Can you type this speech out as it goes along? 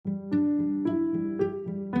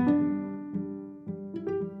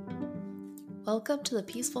Welcome to the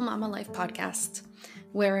Peaceful Mama Life podcast,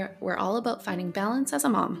 where we're all about finding balance as a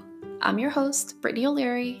mom. I'm your host, Brittany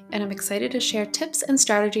O'Leary, and I'm excited to share tips and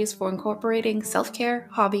strategies for incorporating self-care,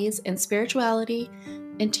 hobbies, and spirituality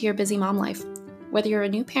into your busy mom life. Whether you're a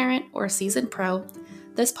new parent or a seasoned pro,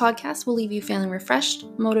 this podcast will leave you feeling refreshed,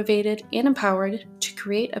 motivated, and empowered to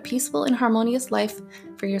create a peaceful and harmonious life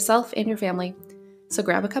for yourself and your family. So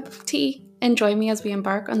grab a cup of tea and join me as we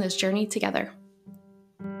embark on this journey together.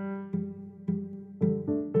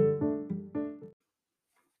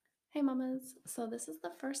 Hey mamas, so this is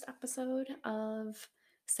the first episode of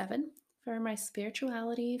 7 for my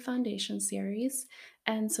Spirituality Foundation series.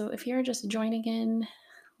 And so if you're just joining in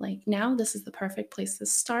like now, this is the perfect place to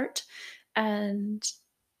start. And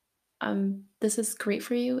this is great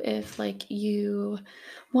for you if like you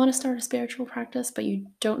want to start a spiritual practice, but you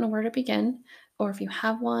don't know where to begin, or if you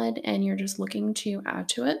have one and you're just looking to add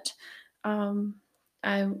to it. Um,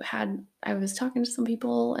 I was talking to some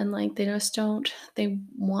people and like they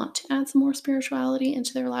want to add some more spirituality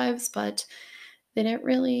into their lives, but they don't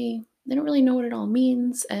really know what it all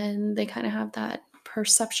means, and they kind of have that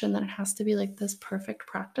perception that it has to be like this perfect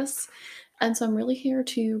practice. And so I'm really here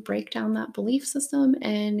to break down that belief system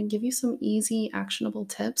and give you some easy, actionable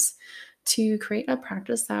tips to create a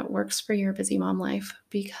practice that works for your busy mom life,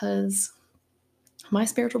 because my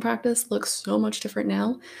spiritual practice looks so much different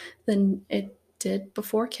now than it did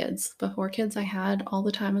before kids. Before kids, I had all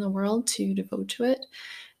the time in the world to devote to it,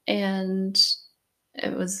 and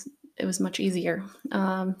it was it was much easier.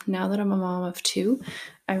 Now that I'm a mom of two,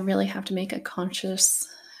 I really have to make a conscious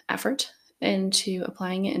effort into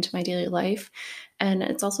applying it into my daily life. And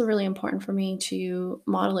it's also really important for me to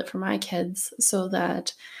model it for my kids so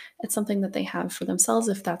that it's something that they have for themselves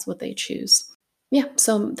if that's what they choose. Yeah,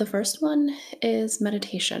 so the first one is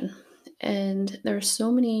meditation. And there are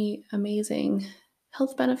so many amazing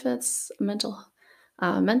health benefits, mental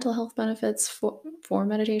health benefits for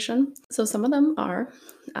meditation. So some of them are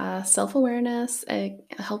self-awareness. It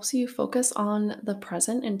helps you focus on the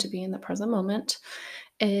present and to be in the present moment.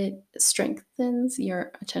 It strengthens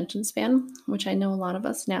your attention span, which I know a lot of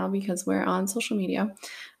us now, because we're on social media,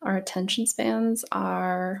 our attention spans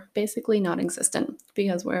are basically non-existent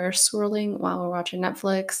because we're scrolling while we're watching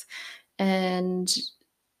Netflix, and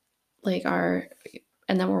like our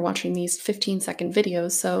and then we're watching these 15-second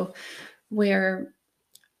videos. So where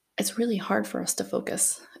it's really hard for us to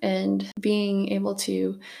focus, and being able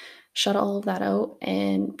to shut all of that out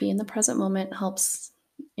and be in the present moment helps,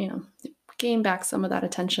 gain back some of that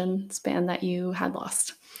attention span that you had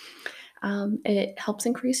lost. It helps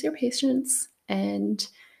increase your patience and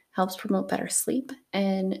helps promote better sleep.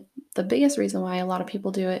 And the biggest reason why a lot of people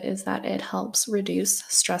do it is that it helps reduce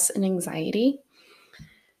stress and anxiety.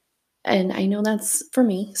 And I know that's for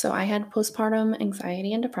me. So I had postpartum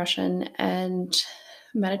anxiety and depression, and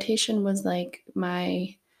meditation was like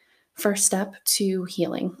my first step to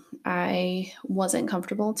healing. I wasn't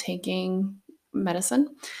comfortable taking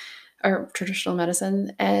medicine or traditional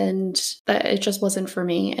medicine, and that it just wasn't for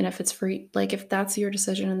me. And if it's free, like if that's your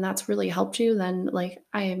decision and that's really helped you, then like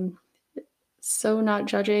I am so not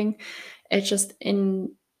judging. It's just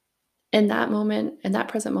in that moment, in that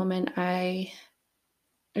present moment, I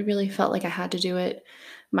really felt like I had to do it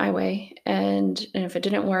my way. And if it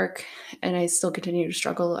didn't work and I still continued to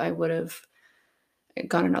struggle, I would have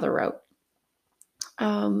gone another route.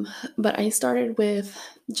 Um, but I started with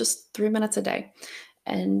just 3 minutes a day.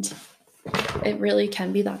 And it really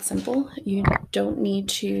can be that simple. You don't need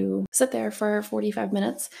to sit there for 45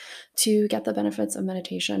 minutes to get the benefits of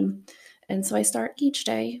meditation. And so I start each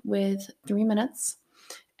day with 3 minutes,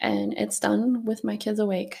 and it's done with my kids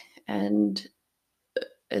awake. And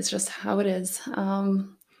it's just how it is.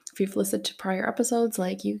 If you've listened to prior episodes,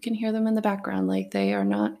 like you can hear them in the background, like they are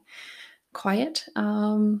not quiet.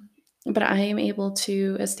 But I am able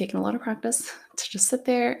to, it's taken a lot of practice to just sit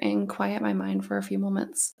there and quiet my mind for a few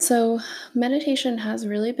moments. So, meditation has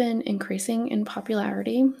really been increasing in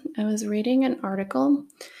popularity. I was reading an article,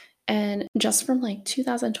 and just from like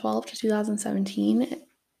 2012 to 2017,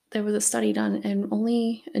 there was a study done, and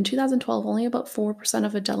only in 2012, only about 4%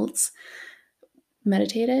 of adults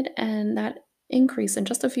meditated, and that increased in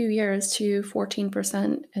just a few years to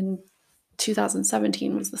 14% in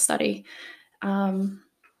 2017 was the study.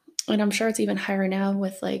 And I'm sure it's even higher now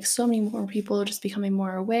with like so many more people just becoming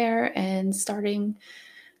more aware and starting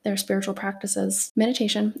their spiritual practices.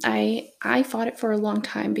 Meditation, I fought it for a long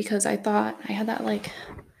time because I thought I had that like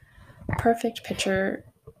perfect picture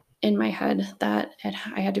in my head that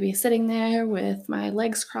I had to be sitting there with my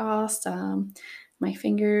legs crossed, my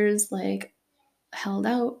fingers like held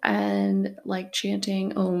out, and like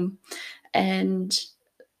chanting Om. And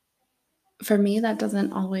For me, that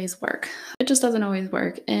doesn't always work. It just doesn't always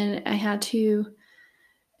work. And I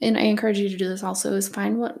encourage you to do this also, is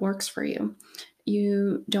find what works for you.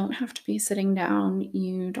 You don't have to be sitting down.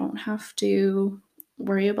 You don't have to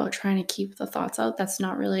worry about trying to keep the thoughts out. That's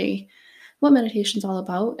not really what meditation's all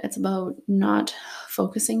about. It's about not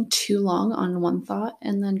focusing too long on one thought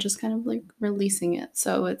and then just kind of like releasing it.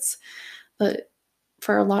 So but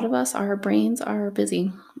for a lot of us, our brains are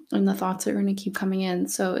busy and the thoughts are going to keep coming in.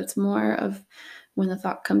 So it's more of when the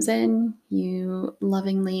thought comes in, you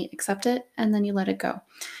lovingly accept it and then you let it go.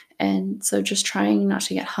 And so just trying not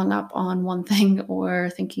to get hung up on one thing or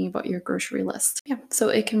thinking about your grocery list. Yeah. So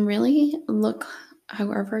it can really look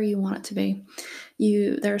however you want it to be.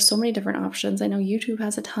 There are so many different options. I know YouTube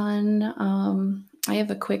has a ton. I have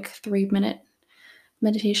a quick 3-minute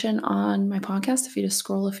meditation on my podcast if you just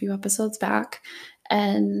scroll a few episodes back.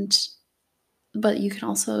 But you can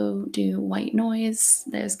also do white noise.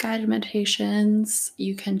 There's guided meditations.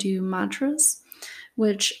 You can do mantras,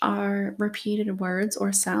 which are repeated words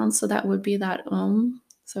or sounds. So that would be that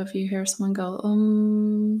So if you hear someone go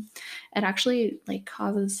it actually like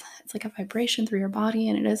causes, it's like a vibration through your body,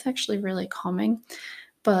 and it is actually really calming.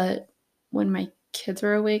 But when my kids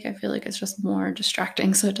are awake, I feel like it's just more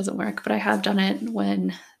distracting, so it doesn't work. But I have done it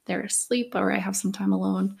when they're asleep or I have some time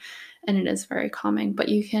alone, and it is very calming. But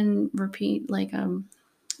you can repeat like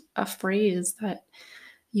a phrase that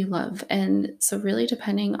you love. And so really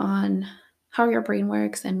depending on how your brain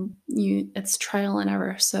works, and it's trial and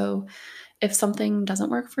error. So if something doesn't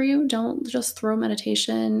work for you, don't just throw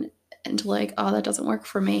meditation into like, oh, that doesn't work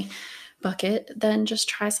for me bucket. Then just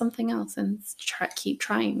try something else and keep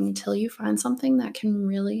trying until you find something that can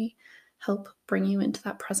really help bring you into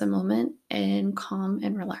that present moment and calm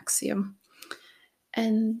and relax you.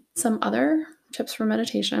 And some other tips for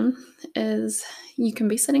meditation is you can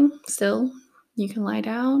be sitting still, you can lie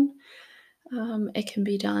down. It can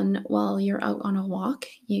be done while you're out on a walk.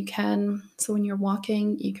 So when you're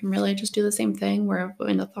walking, you can really just do the same thing where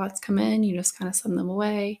when the thoughts come in, you just kind of send them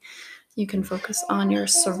away. You can focus on your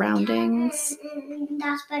surroundings.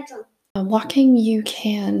 Walking, you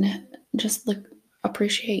can just like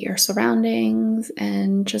appreciate your surroundings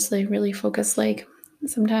and just like really focus. Like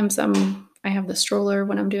sometimes I have the stroller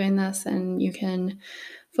when I'm doing this, and you can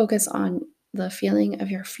focus on the feeling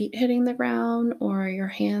of your feet hitting the ground or your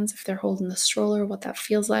hands if they're holding the stroller, what that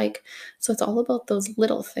feels like. So it's all about those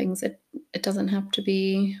little things. It doesn't have to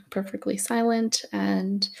be perfectly silent,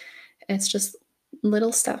 and it's just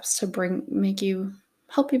little steps to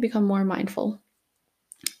help you become more mindful.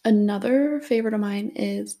 Another favorite of mine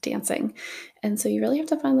is dancing. And so you really have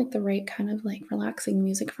to find like the right kind of like relaxing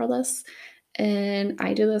music for this. And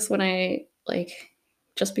I do this when I like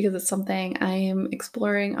just because it's something I am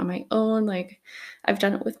exploring on my own. Like I've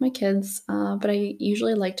done it with my kids, but I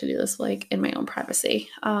usually like to do this like in my own privacy.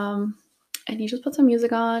 And you just put some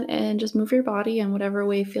music on and just move your body in whatever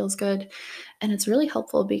way feels good. And it's really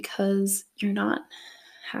helpful because you're not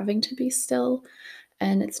having to be still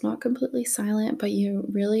and it's not completely silent, but you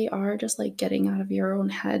really are just like getting out of your own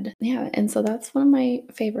head. Yeah, and so that's one of my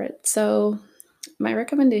favorites. So my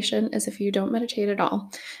recommendation is, if you don't meditate at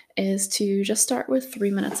all, is to just start with 3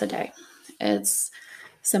 minutes a day. It's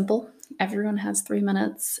simple. Everyone has 3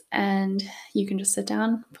 minutes, and you can just sit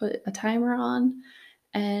down, put a timer on,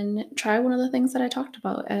 and try one of the things that I talked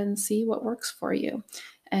about and see what works for you.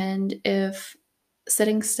 And if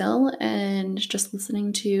sitting still and just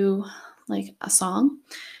listening to like a song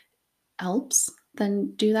helps,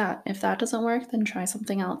 then do that. If that doesn't work, then try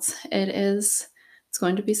something else. It's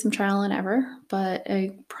going to be some trial and error, but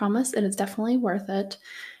I promise it is definitely worth it.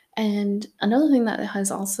 And another thing that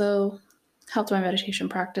has also helped my meditation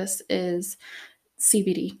practice is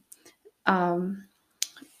CBD. Um,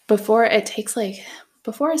 before it takes like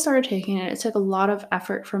before I started taking it, it took a lot of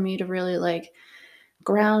effort for me to really like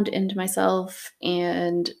ground into myself,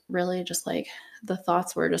 and really just like the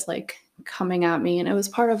thoughts were just like coming at me. And it was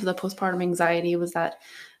part of the postpartum anxiety, was that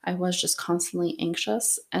I was just constantly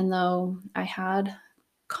anxious. And though I had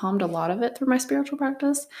calmed a lot of it through my spiritual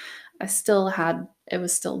practice, it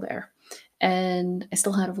was still there. And I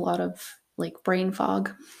still had a lot of like brain fog.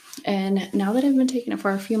 And now that I've been taking it for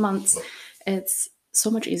a few months, it's so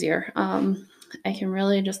much easier. I can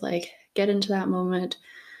really just like get into that moment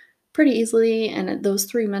pretty easily. And at those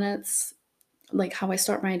 3 minutes, like how I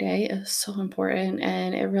start my day is so important,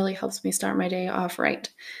 and it really helps me start my day off right.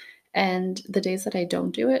 And the days that I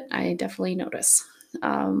don't do it, I definitely notice.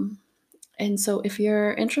 And so, if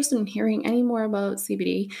you're interested in hearing any more about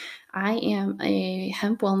CBD, I am a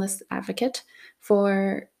hemp wellness advocate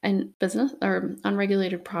for a business or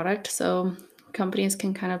unregulated product. So, companies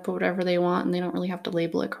can kind of put whatever they want and they don't really have to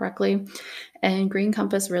label it correctly. And Green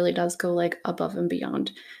Compass really does go like above and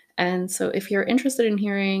beyond. And so if you're interested in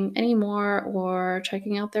hearing any more or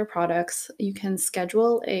checking out their products, you can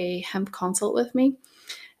schedule a hemp consult with me.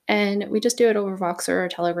 And we just do it over Voxer or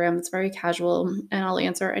Telegram. It's very casual, and I'll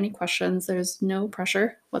answer any questions. There's no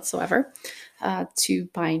pressure whatsoever to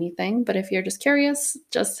buy anything. But if you're just curious,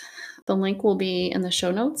 just the link will be in the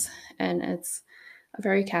show notes, and it's a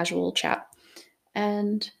very casual chat.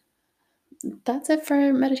 And that's it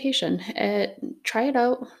for meditation. Try it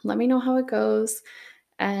out. Let me know how it goes.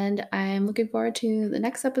 And I'm looking forward to the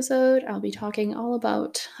next episode. I'll be talking all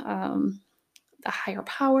about the higher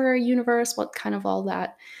power universe, what kind of all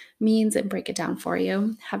that means, and break it down for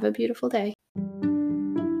you. Have a beautiful day.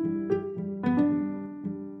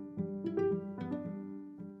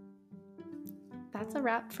 That's a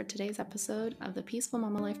wrap for today's episode of the Peaceful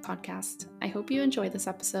Mama Life podcast. I hope you enjoyed this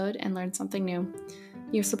episode and learned something new.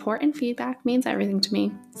 Your support and feedback means everything to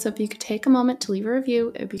me, so if you could take a moment to leave a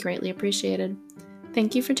review, it would be greatly appreciated.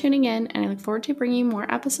 Thank you for tuning in, and I look forward to bringing you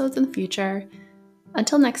more episodes in the future.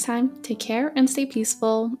 Until next time, take care and stay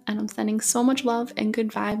peaceful, and I'm sending so much love and good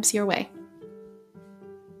vibes your way.